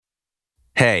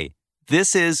Hey,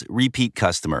 this is Repeat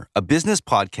Customer, a business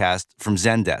podcast from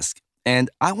Zendesk, and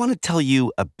I want to tell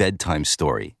you a bedtime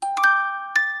story.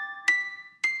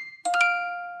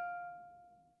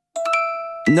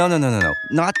 No,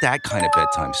 not that kind of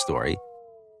bedtime story.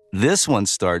 This one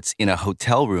starts in a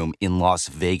hotel room in Las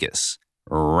Vegas.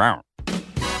 When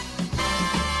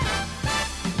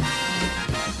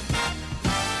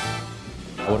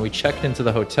we checked into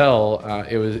the hotel,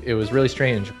 it was really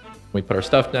strange. We put our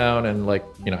stuff down and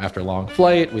after a long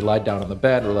flight, we lied down on the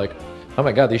bed. We're like, oh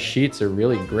my God, these sheets are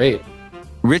really great.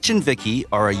 Rich and Vicky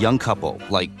are a young couple,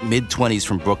 like mid-20s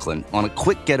from Brooklyn, on a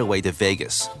quick getaway to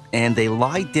Vegas, and they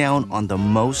lie down on the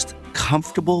most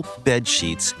comfortable bed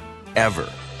sheets ever.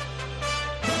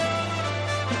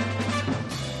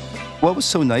 What was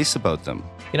so nice about them?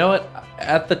 You know what?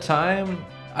 At the time,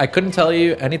 I couldn't tell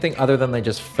you anything other than they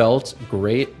just felt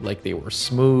great. Like they were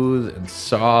smooth and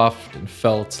soft and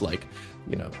felt like,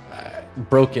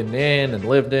 broken in and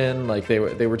lived in. Like they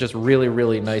were just really,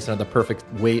 really nice and had the perfect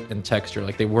weight and texture.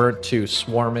 Like they weren't too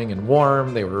swarming and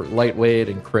warm. They were lightweight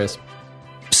and crisp.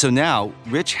 So now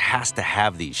Rich has to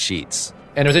have these sheets.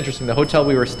 And it was interesting. The hotel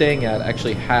we were staying at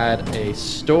actually had a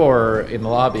store in the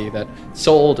lobby that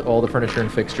sold all the furniture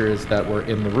and fixtures that were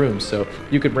in the room. So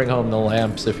you could bring home the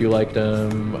lamps if you liked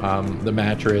them, the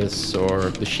mattress, or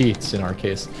the sheets in our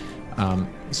case.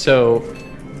 So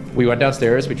we went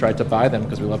downstairs. We tried to buy them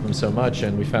because we love them so much,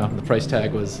 and we found the price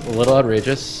tag was a little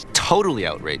outrageous. Totally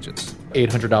outrageous.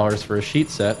 $800 for a sheet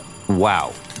set.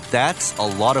 Wow, that's a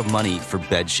lot of money for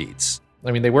bed sheets. I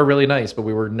mean, they were really nice, but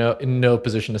we were in no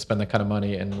position to spend that kind of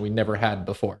money, and we never had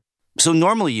before. So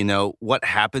normally, what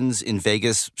happens in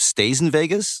Vegas stays in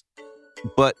Vegas,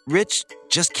 but Rich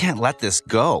just can't let this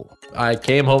go. I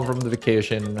came home from the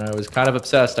vacation, and I was kind of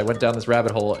obsessed. I went down this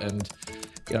rabbit hole, and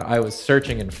I was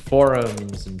searching in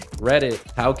forums and Reddit.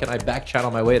 How can I back channel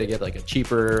my way to get a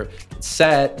cheaper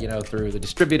set, through the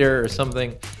distributor or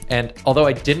something? And although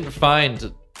I didn't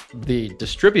find the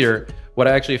distributor, what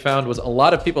I actually found was a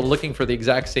lot of people looking for the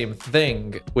exact same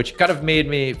thing, which kind of made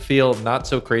me feel not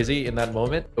so crazy in that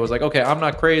moment. It was like, okay, I'm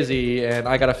not crazy, and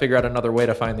I got to figure out another way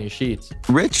to find these sheets.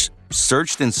 Rich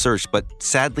searched and searched, but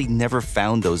sadly never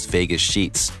found those Vegas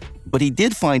sheets. But he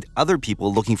did find other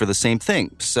people looking for the same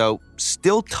thing. So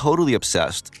still totally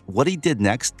obsessed. What he did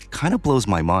next kind of blows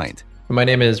my mind. My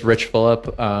name is Rich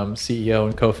Fulop, CEO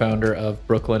and co-founder of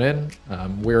Brooklyn Inn.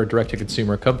 We're a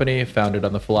direct-to-consumer company founded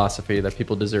on the philosophy that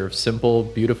people deserve simple,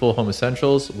 beautiful home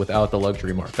essentials without the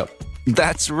luxury markup.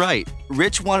 That's right.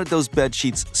 Rich wanted those bed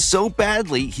sheets so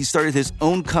badly, he started his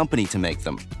own company to make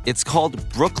them. It's called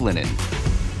Brooklyn Inn.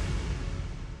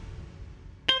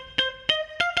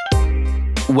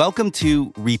 Welcome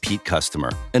to Repeat Customer,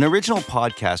 an original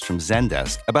podcast from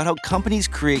Zendesk about how companies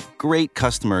create great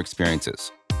customer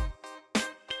experiences.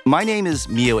 My name is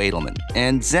Mio Edelman,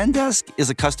 and Zendesk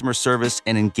is a customer service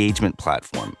and engagement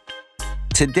platform.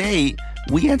 Today,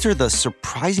 we enter the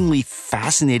surprisingly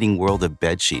fascinating world of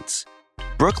bedsheets.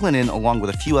 Brooklyn Inn, along with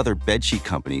a few other bedsheet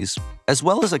companies, as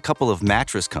well as a couple of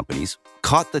mattress companies,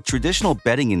 caught the traditional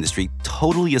bedding industry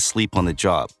totally asleep on the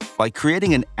job by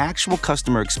creating an actual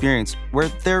customer experience where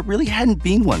there really hadn't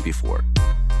been one before.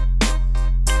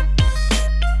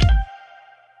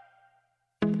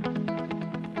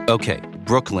 Okay,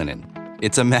 Brooklyn Inn.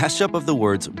 It's a mashup of the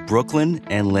words Brooklyn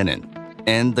and linen.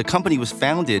 And the company was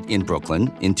founded in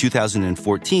Brooklyn in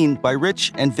 2014 by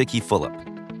Rich and Vicky Fulop.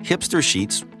 Hipster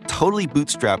sheets, totally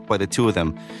bootstrapped by the two of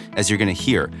them, as you're going to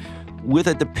hear, with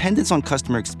a dependence on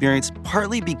customer experience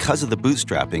partly because of the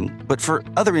bootstrapping, but for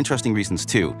other interesting reasons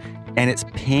too. And it's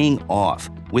paying off.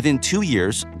 Within 2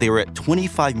 years, they were at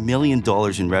 $25 million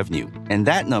in revenue, and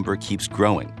that number keeps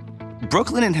growing.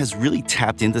 Brooklyn Inn has really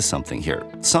tapped into something here,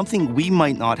 something we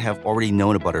might not have already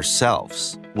known about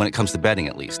ourselves, when it comes to bedding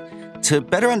at least. To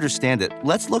better understand it,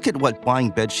 let's look at what buying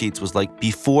bed sheets was like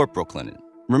before Brooklyn Inn.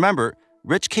 Remember,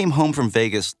 Rich came home from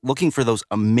Vegas looking for those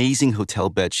amazing hotel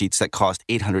bed sheets that cost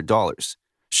 $800.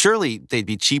 Surely they'd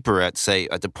be cheaper at, say,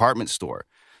 a department store.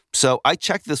 So I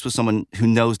checked this with someone who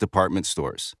knows department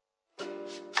stores.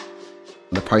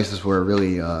 The prices were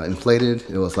really inflated.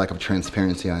 It was lack of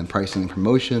transparency on pricing and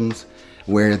promotions,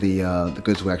 where the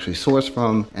goods were actually sourced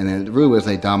from, and it really was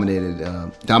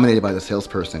dominated by the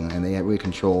salesperson, and they really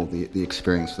controlled the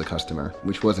experience for the customer,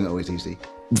 which wasn't always easy.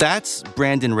 That's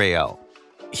Brandon Rael.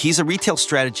 He's a retail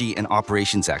strategy and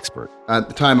operations expert. At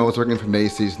the time, I was working for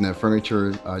Macy's in the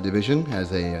furniture division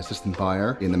as an assistant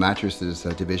buyer in the mattresses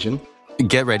division.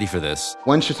 Get ready for this.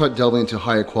 Once you start delving into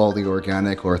higher quality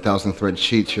organic or 1,000-thread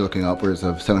sheets, you're looking upwards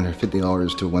of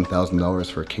 $750 to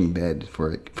 $1,000 for a king bed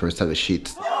for a set of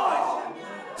sheets.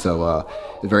 So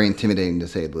it's very intimidating, to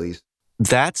say the least.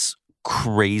 That's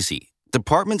crazy.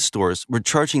 Department stores were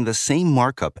charging the same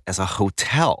markup as a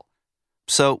hotel.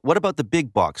 So what about the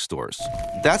big box stores?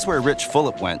 That's where Rich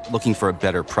Fulop went looking for a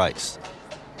better price.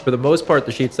 For the most part,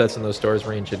 the sheet sets in those stores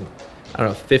range in, I don't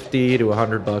know, 50 to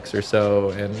 $100 or so.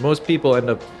 And most people end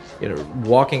up,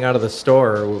 walking out of the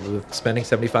store with spending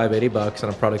 75, $80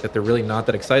 on a product that they're really not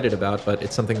that excited about, but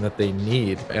it's something that they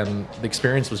need. And the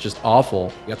experience was just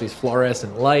awful. You got these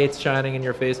fluorescent lights shining in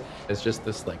your face. It's just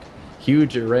this like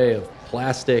huge array of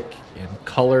plastic and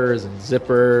colors and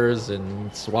zippers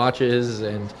and swatches,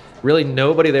 and really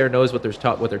nobody there knows what they're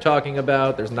talking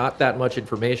about. There's not that much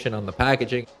information on the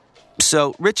packaging.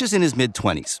 So Rich is in his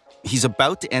mid-20s. He's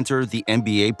about to enter the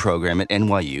MBA program at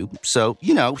NYU, so,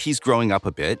 he's growing up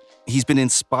a bit. He's been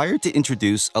inspired to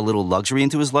introduce a little luxury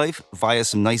into his life via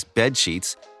some nice bed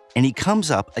sheets, and he comes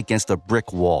up against a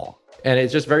brick wall. And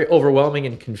it's just very overwhelming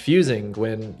and confusing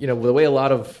when, the way a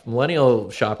lot of millennial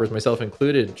shoppers, myself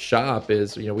included, shop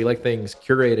is, we like things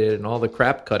curated and all the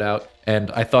crap cut out.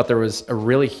 And I thought there was a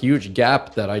really huge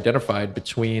gap that identified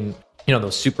between,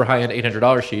 those super high-end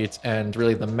 $800 sheets and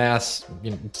really the mass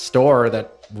store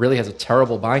that really has a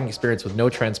terrible buying experience with no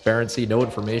transparency, no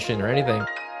information or anything.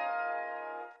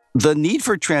 The need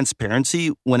for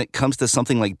transparency when it comes to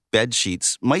something like bed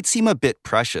sheets might seem a bit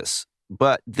precious,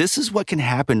 but this is what can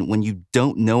happen when you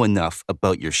don't know enough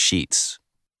about your sheets.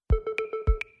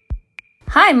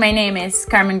 Hi, my name is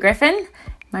Carmen Griffin.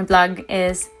 My blog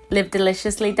is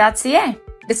livedeliciously.ca.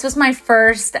 This was my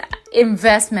first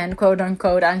investment, quote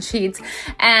unquote, on sheets.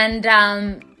 And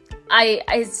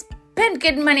I spent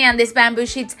good money on these bamboo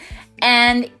sheets,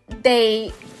 and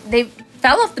they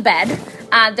fell off the bed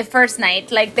the first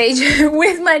night. Like they just,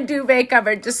 with my duvet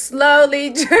cover, just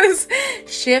slowly just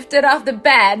shifted off the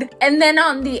bed. And then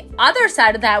on the other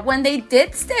side of that, when they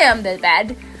did stay on the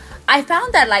bed, I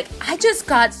found that I just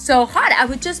got so hot. I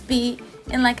would just be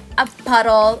in a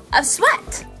puddle of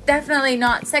sweat. Definitely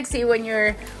not sexy when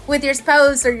you're with your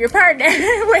spouse or your partner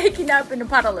waking up in a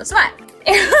puddle of sweat.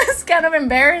 It was kind of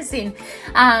embarrassing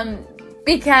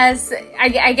because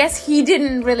I guess he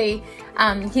didn't really,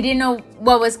 he didn't know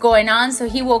what was going on. So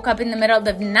he woke up in the middle of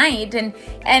the night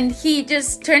and he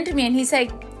just turned to me and he's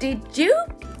like, "Did you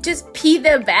just pee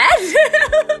the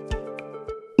bed?"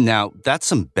 Now, that's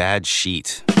some bad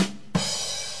sheet.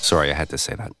 Sorry, I had to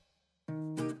say that.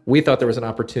 We thought there was an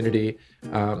opportunity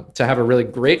to have a really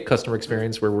great customer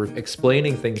experience where we're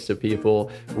explaining things to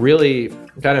people, really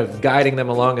kind of guiding them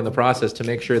along in the process to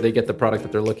make sure they get the product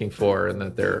that they're looking for and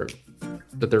that they're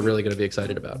really going to be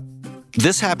excited about.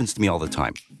 This happens to me all the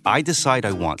time. I decide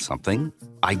I want something,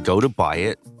 I go to buy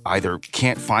it, either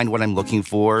can't find what I'm looking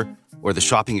for, or the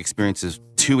shopping experience is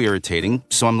too irritating.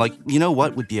 So I'm like, you know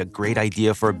what would be a great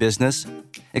idea for a business?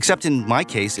 Except in my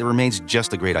case, it remains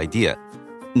just a great idea.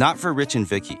 Not for Rich and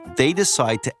Vicky. They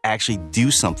decide to actually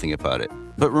do something about it.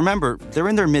 But remember, they're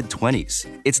in their mid-20s.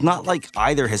 It's not like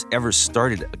either has ever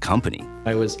started a company.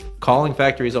 I was calling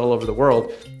factories all over the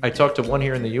world. I talked to one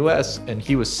here in the US, and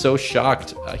he was so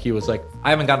shocked. He was like, "I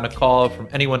haven't gotten a call from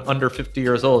anyone under 50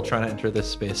 years old trying to enter this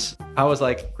space." I was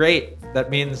like, great. That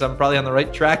means I'm probably on the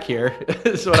right track here,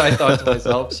 is what I thought to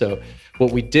myself. So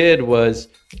what we did was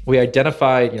we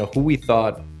identified, who we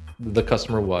thought the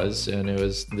customer was, and it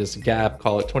was this gap,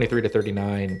 call it 23 to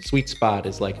 39. Sweet spot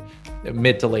is like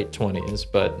mid to late 20s,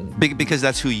 but because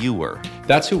that's who you were.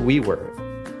 That's who we were.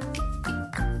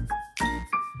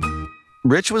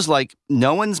 Rich was like,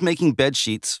 no one's making bed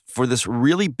sheets for this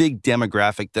really big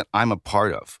demographic that I'm a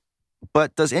part of.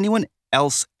 But does anyone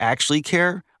else actually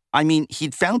care? I mean,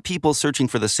 he'd found people searching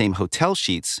for the same hotel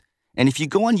sheets. And if you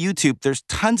go on YouTube, there's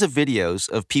tons of videos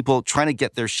of people trying to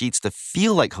get their sheets to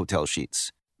feel like hotel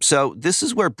sheets. So this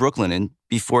is where Brooklinen,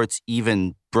 before it's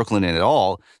even Brooklinen at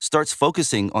all, starts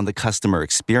focusing on the customer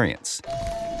experience.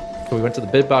 So we went to the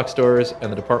big box stores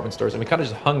and the department stores, and we kind of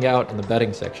just hung out in the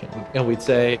bedding section. And we'd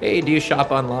say, "Hey, do you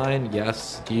shop online?"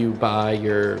 "Yes." "Do you buy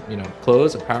your,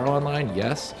 clothes, apparel online?"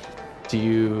 "Yes." "Do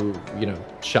you,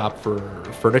 shop for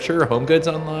furniture, home goods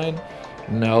online?"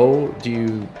 "No." "Do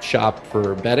you shop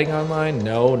for bedding online?"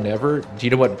 "No, never." "Do you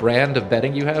know what brand of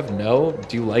bedding you have?" "No."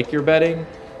 "Do you like your bedding?"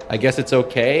 "I guess it's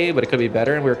okay, but it could be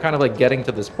better." And we were kind of getting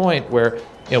to this point where,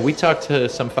 we talked to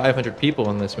some 500 people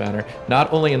in this manner,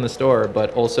 not only in the store,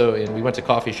 but also we went to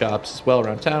coffee shops as well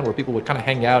around town where people would kind of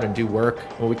hang out and do work.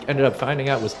 What we ended up finding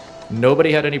out was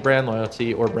nobody had any brand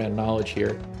loyalty or brand knowledge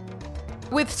here.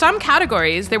 With some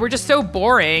categories, they were just so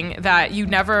boring that you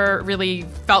never really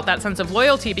felt that sense of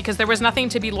loyalty because there was nothing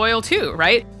to be loyal to,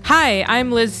 right? Hi,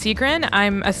 I'm Liz Segren.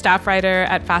 I'm a staff writer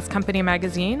at Fast Company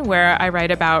magazine, where I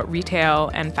write about retail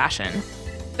and fashion.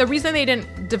 The reason they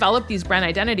didn't developed these brand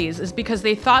identities is because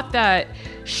they thought that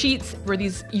sheets were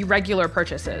these irregular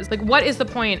purchases. Like, what is the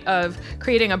point of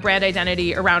creating a brand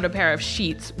identity around a pair of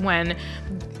sheets when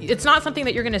it's not something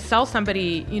that you're going to sell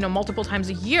somebody, multiple times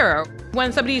a year?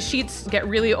 When somebody's sheets get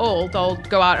really old, they'll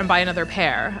go out and buy another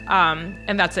pair,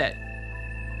 and that's it.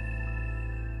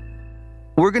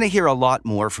 We're going to hear a lot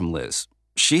more from Liz.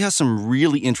 She has some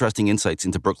really interesting insights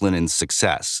into Brooklinen's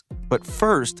success. But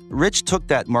first, Rich took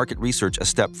that market research a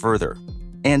step further.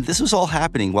 And this was all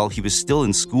happening while he was still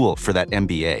in school for that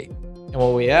MBA. And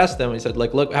when we asked them, we said,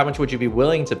 look, how much would you be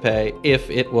willing to pay if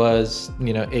it was,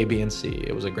 A, B, and C?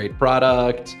 It was a great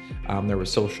product. There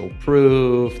was social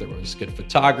proof. There was good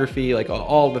photography, like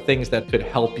all the things that could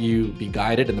help you be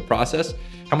guided in the process.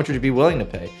 How much would you be willing to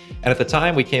pay? And at the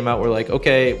time we came out, we're like,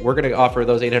 okay, we're going to offer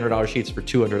those $800 sheets for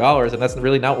 $200. And that's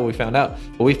really not what we found out.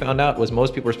 What we found out was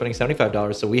most people were spending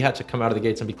 $75. So we had to come out of the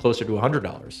gates and be closer to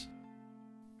 $100.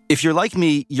 If you're like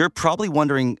me, you're probably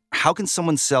wondering, how can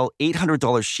someone sell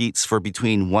 $800 sheets for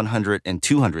between $100 and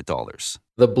 $200?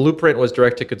 The blueprint was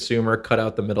direct to consumer, cut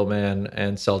out the middleman,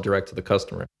 and sell direct to the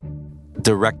customer.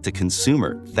 Direct to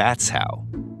consumer, that's how.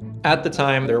 At the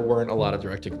time, there weren't a lot of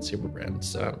direct to consumer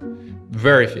brands,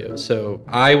 very few. So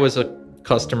I was a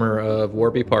customer of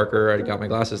Warby Parker. I got my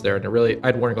glasses there, and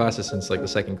I'd worn glasses since like the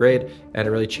second grade, and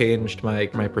it really changed my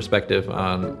perspective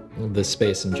on the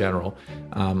space in general.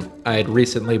 I had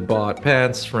recently bought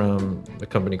pants from a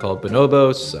company called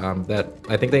Bonobos that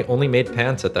I think they only made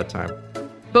pants at that time.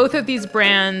 Both of these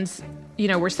brands,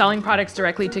 were selling products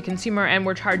directly to consumer and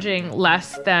were charging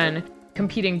less than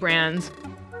competing brands.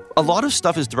 A lot of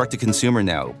stuff is direct to consumer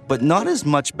now, but not as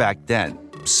much back then.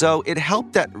 So it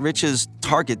helped that Rich's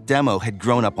target demo had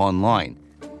grown up online.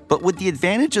 But with the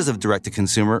advantages of direct to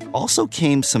consumer also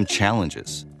came some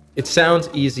challenges. It sounds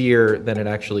easier than it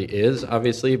actually is,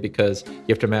 obviously, because you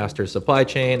have to master supply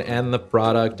chain and the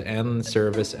product and the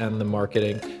service and the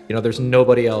marketing. There's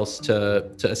nobody else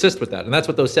to assist with that. And that's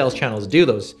what those sales channels do.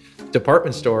 Those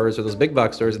department stores or those big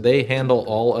box stores, they handle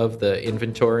all of the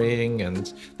inventorying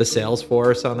and the sales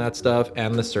force on that stuff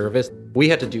and the service. We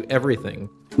had to do everything.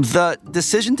 The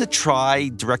decision to try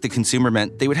direct to consumer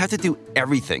meant they would have to do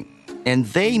everything. And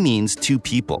they means two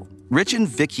people, Rich and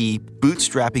Vicky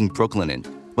bootstrapping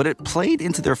Brooklinen. But it played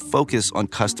into their focus on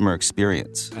customer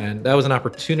experience. And that was an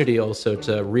opportunity also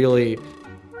to really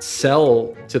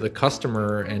sell to the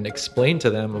customer and explain to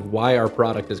them of why our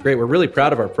product is great. We're really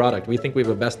proud of our product. We think we have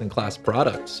a best-in-class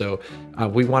product. So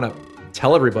we want to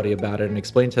tell everybody about it and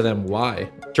explain to them why.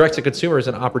 Direct to consumer is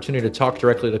an opportunity to talk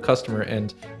directly to the customer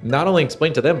and not only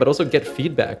explain to them, but also get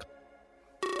feedback.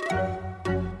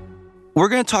 We're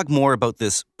going to talk more about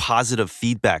this positive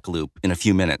feedback loop in a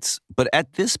few minutes. But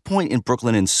at this point in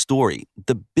Brooklinen's story,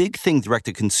 the big thing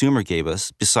direct-to-consumer gave us,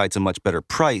 besides a much better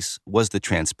price, was the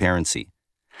transparency.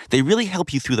 They really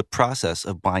help you through the process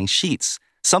of buying sheets,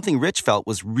 something Rich felt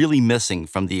was really missing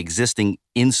from the existing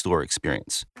in-store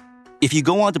experience. If you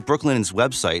go onto Brooklinen's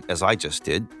website, as I just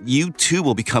did, you too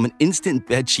will become an instant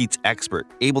bedsheets expert,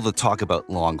 able to talk about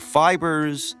long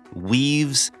fibers,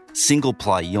 weaves,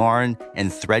 single-ply yarn,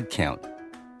 and thread count.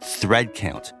 Thread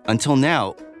count. Until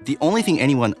now, the only thing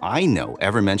anyone I know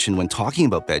ever mentioned when talking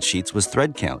about bed sheets was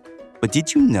thread count. But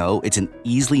did you know it's an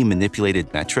easily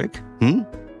manipulated metric?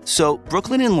 So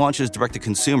Brooklinen launches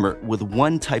direct-to-consumer with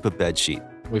one type of bed sheet.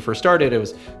 When we first started, it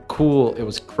was cool, it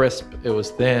was crisp, it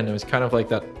was thin, it was kind of like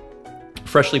that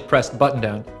freshly pressed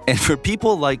button-down. And for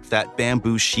people like that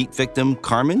bamboo sheet victim,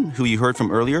 Carmen, who you heard from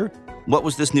earlier, what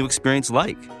was this new experience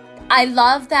like? I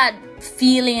love that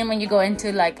feeling when you go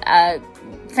into like a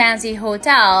fancy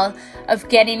hotel of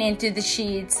getting into the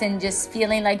sheets and just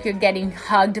feeling like you're getting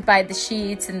hugged by the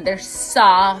sheets and they're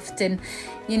soft and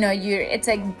it's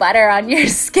like butter on your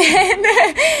skin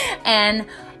and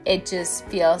it just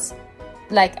feels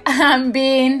like I'm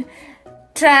being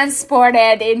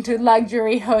transported into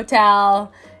luxury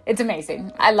hotel. It's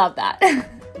amazing. I love that.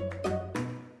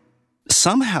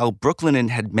 Somehow, Brooklinen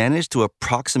had managed to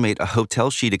approximate a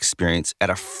hotel sheet experience at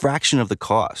a fraction of the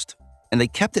cost. And they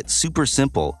kept it super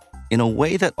simple in a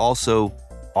way that also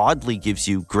oddly gives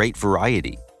you great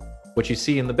variety. What you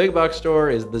see in the big box store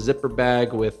is the zipper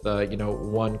bag with,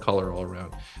 one color all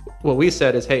around. What we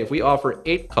said is, hey, if we offer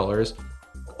 8 colors,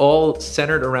 all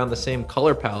centered around the same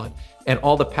color palette, and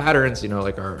all the patterns,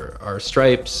 like our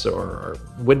stripes or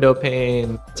our window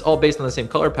pane, it's all based on the same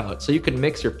color palette. So you can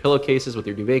mix your pillowcases with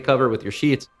your duvet cover, with your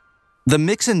sheets. The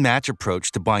mix and match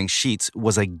approach to buying sheets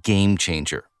was a game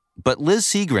changer. But Liz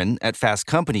Seagren at Fast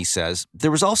Company says there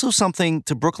was also something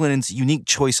to Brooklinen's unique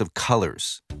choice of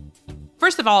colors.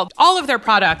 First of all of their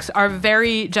products are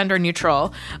very gender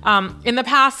neutral. In the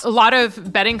past, a lot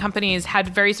of bedding companies had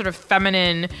very sort of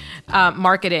feminine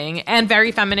marketing and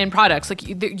very feminine products. Like,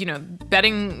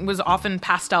 bedding was often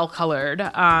pastel colored.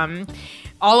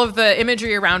 All of the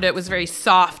imagery around it was very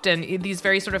soft and these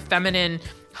very sort of feminine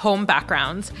home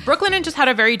backgrounds. Brooklinen just had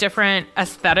a very different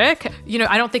aesthetic.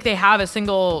 I don't think they have a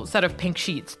single set of pink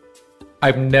sheets.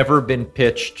 I've never been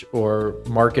pitched or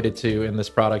marketed to in this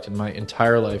product in my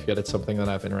entire life, yet it's something that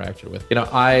I've interacted with.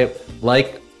 I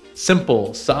like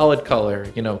simple, solid color,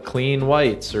 clean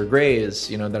whites or grays,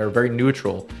 that are very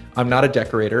neutral. I'm not a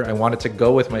decorator. I want it to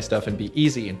go with my stuff and be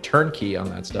easy and turnkey on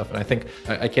that stuff. And I think,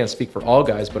 I can't speak for all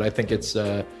guys, but I think it's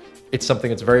something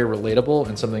that's very relatable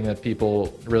and something that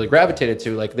people really gravitated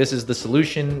to. Like, this is the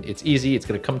solution. It's easy. It's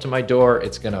going to come to my door.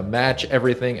 It's going to match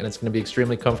everything, and it's going to be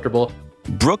extremely comfortable.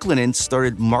 Brooklinen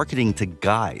started marketing to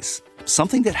guys,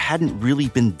 something that hadn't really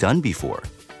been done before.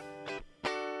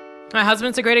 My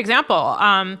husband's a great example.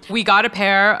 We got a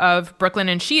pair of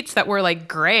Brooklinen sheets that were like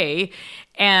gray,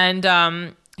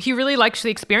 and he really liked the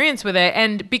experience with it.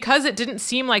 And because it didn't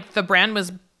seem like the brand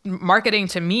was marketing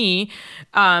to me,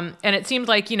 and it seemed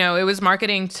like, it was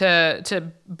marketing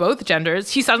to both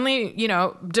genders, he suddenly,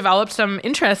 developed some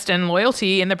interest and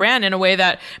loyalty in the brand in a way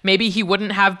that maybe he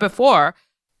wouldn't have before.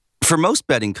 For most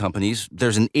bedding companies,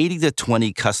 there's an 80 to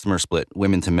 20 customer split,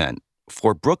 women to men.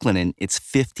 For Brooklinen, it's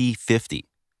 50-50.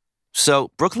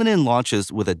 So Brooklinen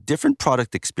launches with a different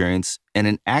product experience and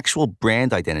an actual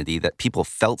brand identity that people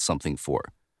felt something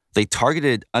for. They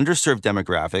targeted underserved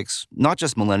demographics, not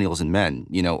just millennials and men,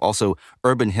 also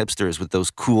urban hipsters with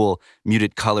those cool,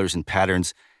 muted colors and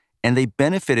patterns, and they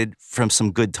benefited from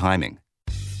some good timing.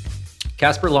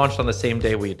 Casper launched on the same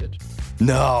day we did.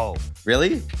 No.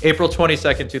 Really? April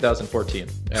 22nd, 2014.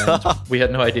 And we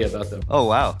had no idea about them. Oh,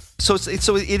 wow. So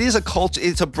it is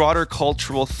it's a broader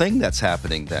cultural thing that's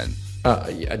happening then.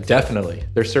 Yeah, definitely.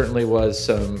 There certainly was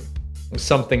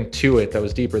something to it that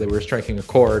was deeper, that we were striking a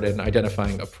chord and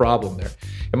identifying a problem there.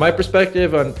 And my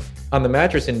perspective on the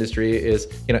mattress industry is,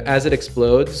 as it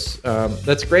explodes,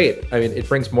 that's great. I mean, it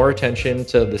brings more attention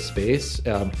to the space.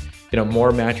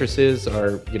 More mattresses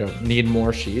need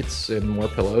more sheets and more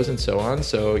pillows and so on.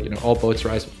 So, all boats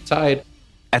rise with the tide.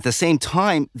 At the same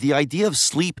time, the idea of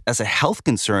sleep as a health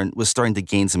concern was starting to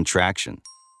gain some traction.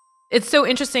 It's so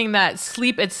interesting that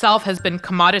sleep itself has been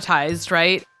commoditized,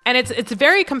 right? And it's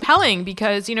very compelling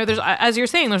because, there's, as you're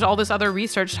saying, there's all this other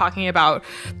research talking about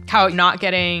how not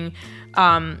getting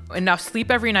enough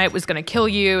sleep every night was going to kill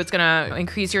you. It's going to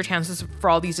increase your chances for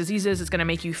all these diseases. It's going to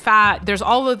make you fat. There's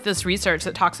all of this research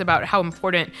that talks about how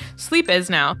important sleep is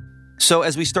now. So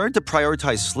as we started to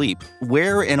prioritize sleep,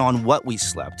 where and on what we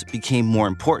slept became more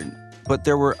important. But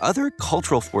there were other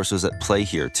cultural forces at play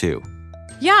here too.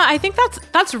 Yeah, I think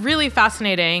that's really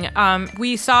fascinating.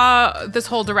 We saw this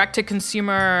whole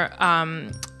direct-to-consumer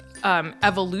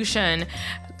evolution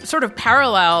sort of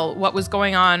parallel what was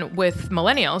going on with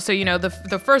millennials. So,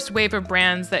 the first wave of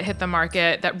brands that hit the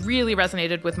market that really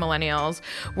resonated with millennials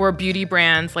were beauty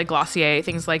brands like Glossier,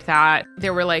 things like that.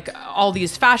 There were like all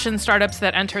these fashion startups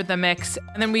that entered the mix.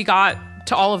 And then we got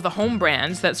to all of the home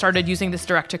brands that started using this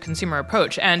direct-to-consumer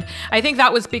approach. And I think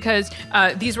that was because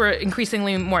these were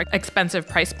increasingly more expensive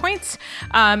price points.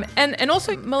 And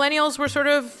also millennials were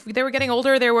they were getting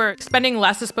older. They were spending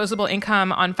less disposable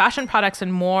income on fashion products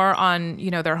and more on,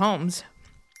 their homes.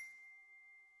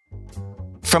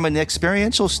 From an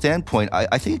experiential standpoint,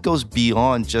 I think it goes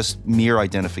beyond just mere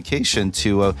identification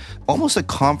to almost a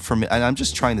confirmation, and I'm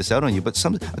just trying this out on you, but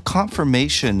a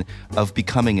confirmation of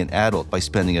becoming an adult by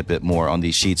spending a bit more on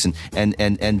these sheets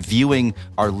and viewing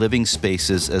our living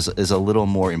spaces as a little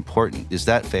more important. Is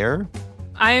that fair?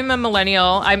 I'm a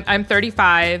millennial. I'm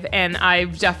 35, and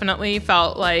I've definitely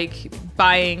felt like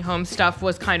buying home stuff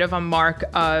was kind of a mark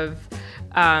of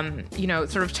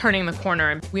sort of turning the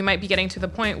corner. We might be getting to the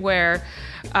point where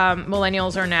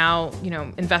millennials are now,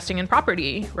 investing in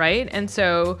property, right? And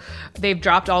so they've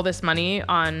dropped all this money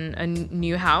on a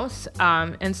new house.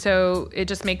 And so it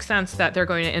just makes sense that they're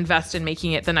going to invest in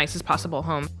making it the nicest possible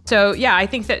home. So yeah, I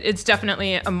think that it's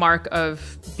definitely a mark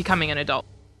of becoming an adult.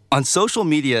 On social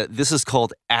media, this is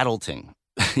called adulting.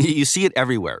 You see it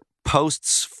everywhere.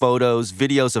 Posts, photos,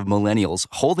 videos of millennials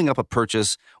holding up a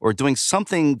purchase or doing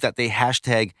something that they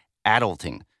hashtag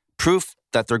adulting, proof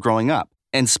that they're growing up.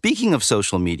 And speaking of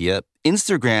social media,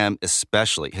 Instagram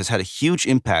especially has had a huge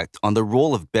impact on the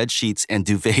role of bed sheets and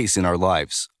duvets in our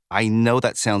lives. I know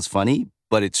that sounds funny,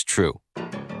 but it's true.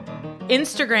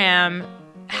 Instagram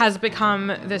has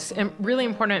become this really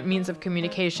important means of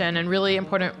communication and really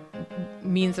important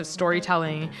means of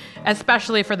storytelling,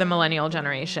 especially for the millennial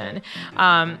generation.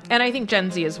 And I think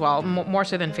Gen Z as well, more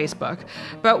so than Facebook.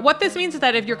 But what this means is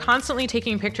that if you're constantly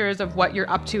taking pictures of what you're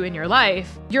up to in your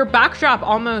life, your backdrop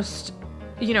almost,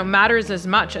 matters as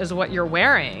much as what you're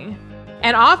wearing.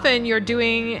 And often you're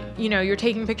doing, you're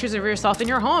taking pictures of yourself in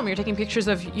your home. You're taking pictures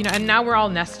of, and now we're all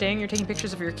nesting. You're taking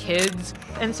pictures of your kids.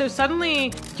 And so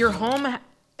suddenly your home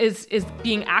is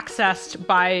being accessed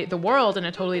by the world in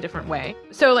a totally different way.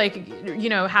 So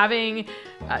having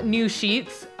new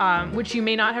sheets, which you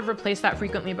may not have replaced that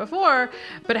frequently before,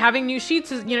 but having new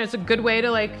sheets is, it's a good way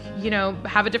to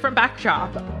have a different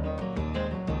backdrop.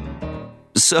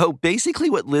 So basically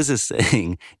what Liz is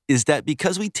saying is that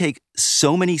because we take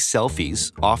so many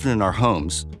selfies, often in our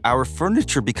homes, our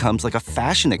furniture becomes like a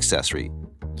fashion accessory.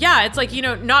 Yeah, it's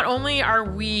not only are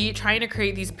we trying to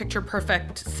create these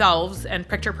picture-perfect selves and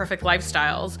picture-perfect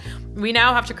lifestyles, we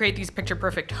now have to create these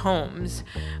picture-perfect homes.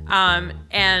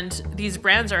 And these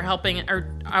brands are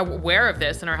aware of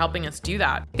this and are helping us do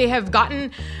that. They have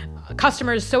gotten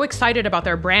customers so excited about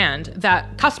their brand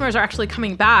that customers are actually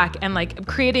coming back and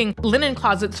creating linen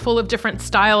closets full of different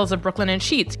styles of Brooklinen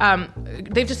sheets.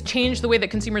 They've just changed the way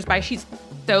that consumers buy sheets.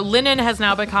 So linen has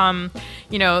now become,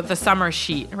 the summer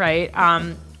sheet, right?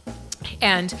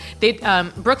 And they,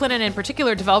 Brooklinen in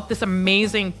particular, developed this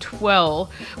amazing twill,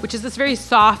 which is this very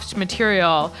soft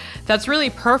material that's really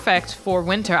perfect for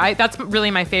winter. That's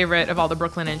really my favorite of all the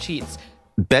Brooklinen sheets.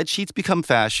 Bed sheets become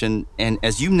fashion, and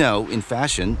as you know, in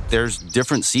fashion, there's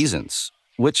different seasons,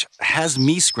 which has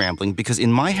me scrambling because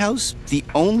in my house, the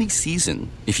only season,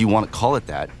 if you want to call it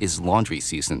that, is laundry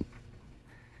season.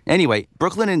 Anyway,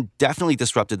 Brooklinen definitely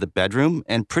disrupted the bedroom,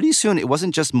 and pretty soon it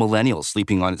wasn't just millennials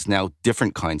sleeping on its now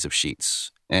different kinds of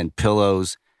sheets, and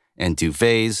pillows, and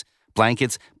duvets,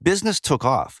 blankets. Business took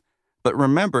off. But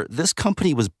remember, this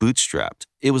company was bootstrapped.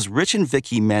 It was Rich and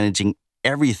Vicky managing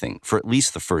everything for at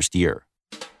least the first year.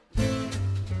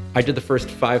 I did the first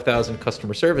 5,000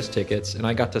 customer service tickets, and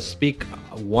I got to speak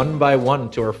one by one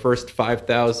to our first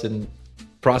 5,000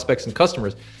 prospects and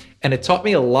customers. And it taught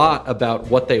me a lot about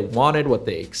what they wanted, what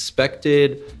they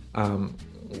expected,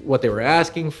 what they were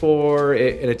asking for.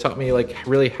 And it taught me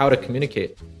really how to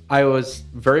communicate. I was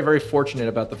very, very fortunate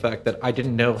about the fact that I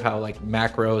didn't know how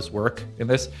macros work in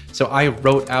this. So I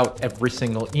wrote out every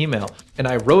single email, and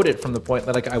I wrote it from the point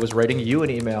that I was writing you an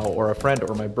email or a friend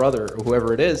or my brother or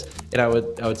whoever it is. And I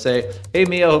would say, hey,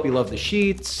 Mia, I hope you love the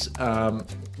sheets.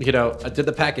 Did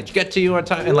the package get to you on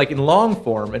time? And in long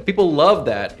form. And people love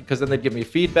that because then they'd give me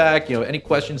feedback, any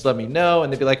questions, let me know.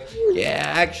 And they'd be like, yeah,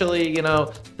 actually,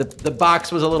 the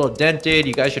box was a little dented.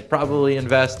 You guys should probably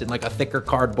invest in a thicker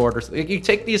cardboard or something. You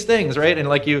take these things, right?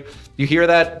 And you hear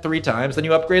that 3 times, then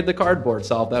you upgrade the cardboard,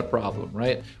 solve that problem,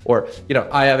 right? Or,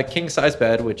 I have a king size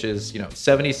bed, which is,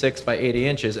 76 by 80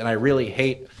 inches. And I really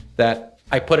hate that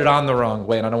I put it on the wrong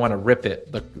way and I don't want to rip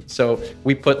it. So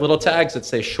we put little tags that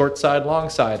say short side, long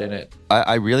side in it.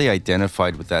 I really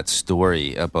identified with that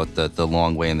story about the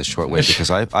long way and the short way because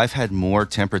I've had more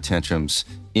temper tantrums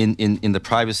in the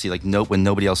privacy, when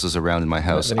nobody else is around in my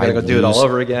house. Then you gotta go do it all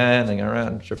over again and go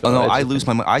around. I lose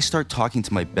my mind. I start talking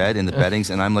to my bed and the beddings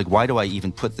and I'm like, why do I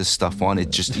even put this stuff on?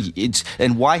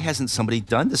 And why hasn't somebody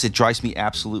done this? It drives me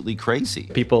absolutely crazy.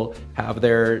 People have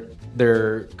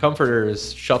their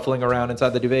comforters shuffling around inside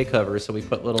the duvet cover, so we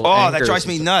put little anchors. That drives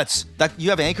me nuts. You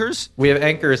have anchors? We have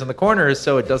anchors in the corners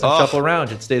so it doesn't shuffle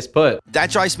around, it stays put. That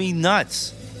drives me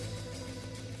nuts.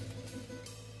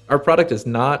 Our product is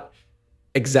not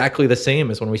exactly the same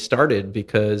as when we started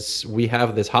because we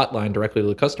have this hotline directly to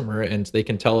the customer and they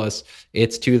can tell us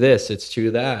it's to this, it's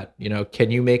to that,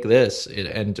 can you make this?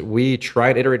 And we try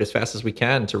and iterate as fast as we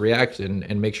can to react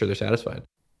and make sure they're satisfied.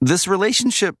 This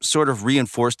relationship sort of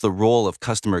reinforced the role of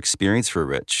customer experience for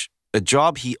Rich, a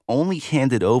job he only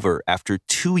handed over after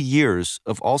 2 years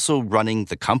of also running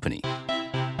the company.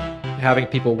 Having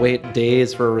people wait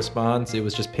days for a response, it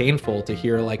was just painful to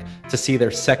hear, to see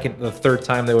their second, the third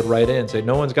time they would write in and say,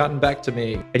 no one's gotten back to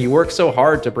me. And you work so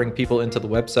hard to bring people into the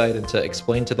website and to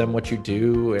explain to them what you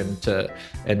do and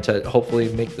to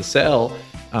hopefully make the sale,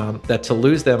 that to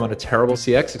lose them on a terrible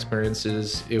CX experience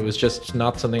it was just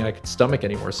not something I could stomach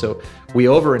anymore. So we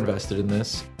over-invested in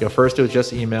this. First it was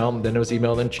just email, then it was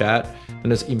email and chat, then it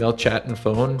was email, chat, and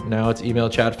phone. Now it's email,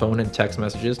 chat, phone, and text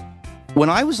messages. When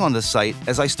I was on the site,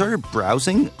 as I started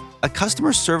browsing, a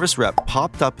customer service rep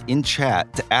popped up in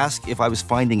chat to ask if I was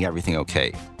finding everything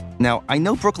okay. Now, I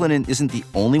know Brooklinen isn't the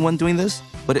only one doing this,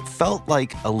 but it felt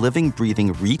like a living,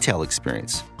 breathing retail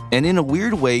experience. And in a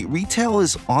weird way, retail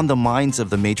is on the minds of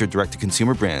the major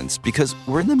direct-to-consumer brands because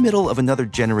we're in the middle of another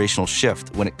generational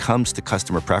shift when it comes to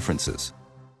customer preferences.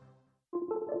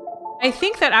 I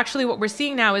think that actually what we're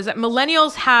seeing now is that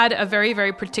millennials had a very,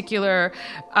 very particular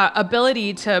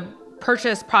ability to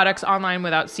purchase products online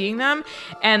without seeing them.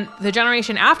 And the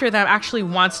generation after them actually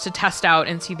wants to test out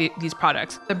and see these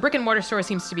products. The brick and mortar store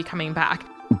seems to be coming back.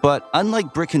 But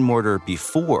unlike brick and mortar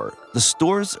before, the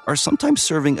stores are sometimes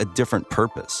serving a different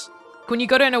purpose. When you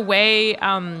go to an away,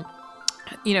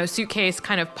 suitcase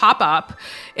kind of pop-up,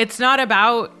 it's not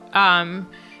about...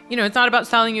 it's not about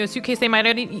selling you a suitcase. They might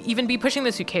not even be pushing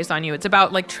the suitcase on you. It's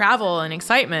about like travel and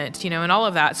excitement, and all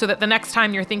of that. So that the next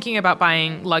time you're thinking about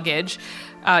buying luggage,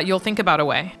 you'll think about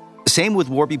Away. Same with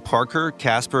Warby Parker,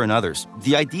 Casper, and others.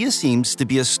 The idea seems to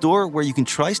be a store where you can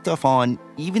try stuff on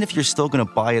even if you're still going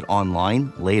to buy it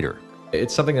online later.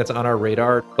 It's something that's on our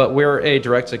radar, but we're a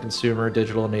direct-to-consumer,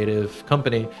 digital native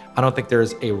company. I don't think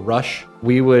there's a rush.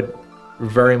 We would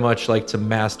very much like to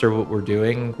master what we're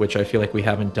doing, which I feel like we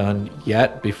haven't done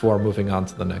yet before moving on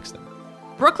to the next thing.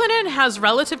 Brooklinen has,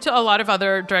 relative to a lot of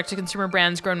other direct-to-consumer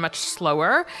brands, grown much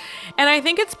slower. And I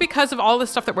think it's because of all the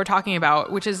stuff that we're talking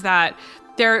about, which is that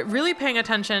they're really paying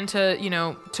attention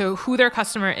to who their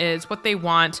customer is, what they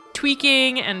want,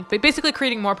 tweaking, and basically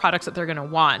creating more products that they're going to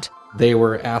want. They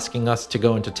were asking us to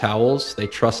go into towels. They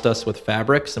trust us with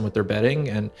fabrics and with their bedding.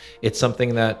 And it's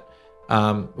something that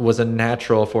was a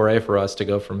natural foray for us to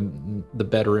go from the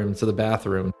bedroom to the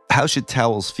bathroom. How should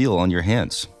towels feel on your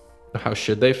hands? How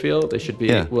should they feel? They should be,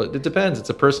 Well, it depends. It's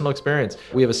a personal experience.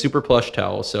 We have a super plush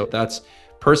towel. So that's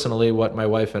personally what my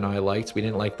wife and I liked. We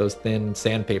didn't like those thin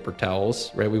sandpaper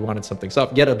towels, right? We wanted something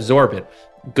soft, yet absorbent.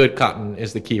 Good cotton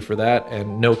is the key for that,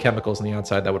 and no chemicals on the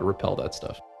outside that would repel that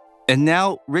stuff. And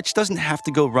now Rich doesn't have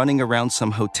to go running around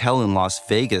some hotel in Las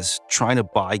Vegas trying to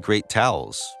buy great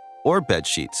towels or bed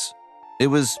sheets. It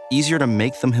was easier to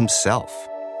make them himself.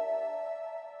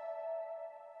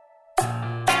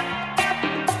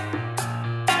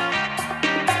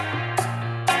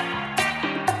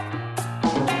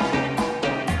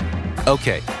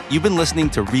 Okay, you've been listening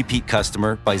to Repeat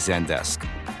Customer by Zendesk,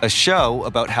 a show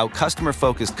about how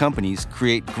customer-focused companies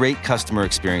create great customer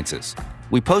experiences.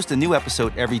 We post a new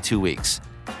episode every 2 weeks.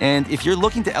 And if you're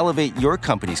looking to elevate your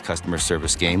company's customer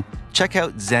service game, check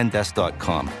out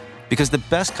Zendesk.com. Because the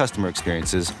best customer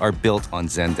experiences are built on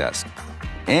Zendesk.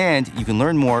 And you can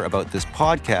learn more about this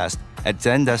podcast at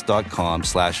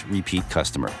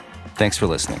zendesk.com/repeatcustomer. Thanks for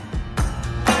listening.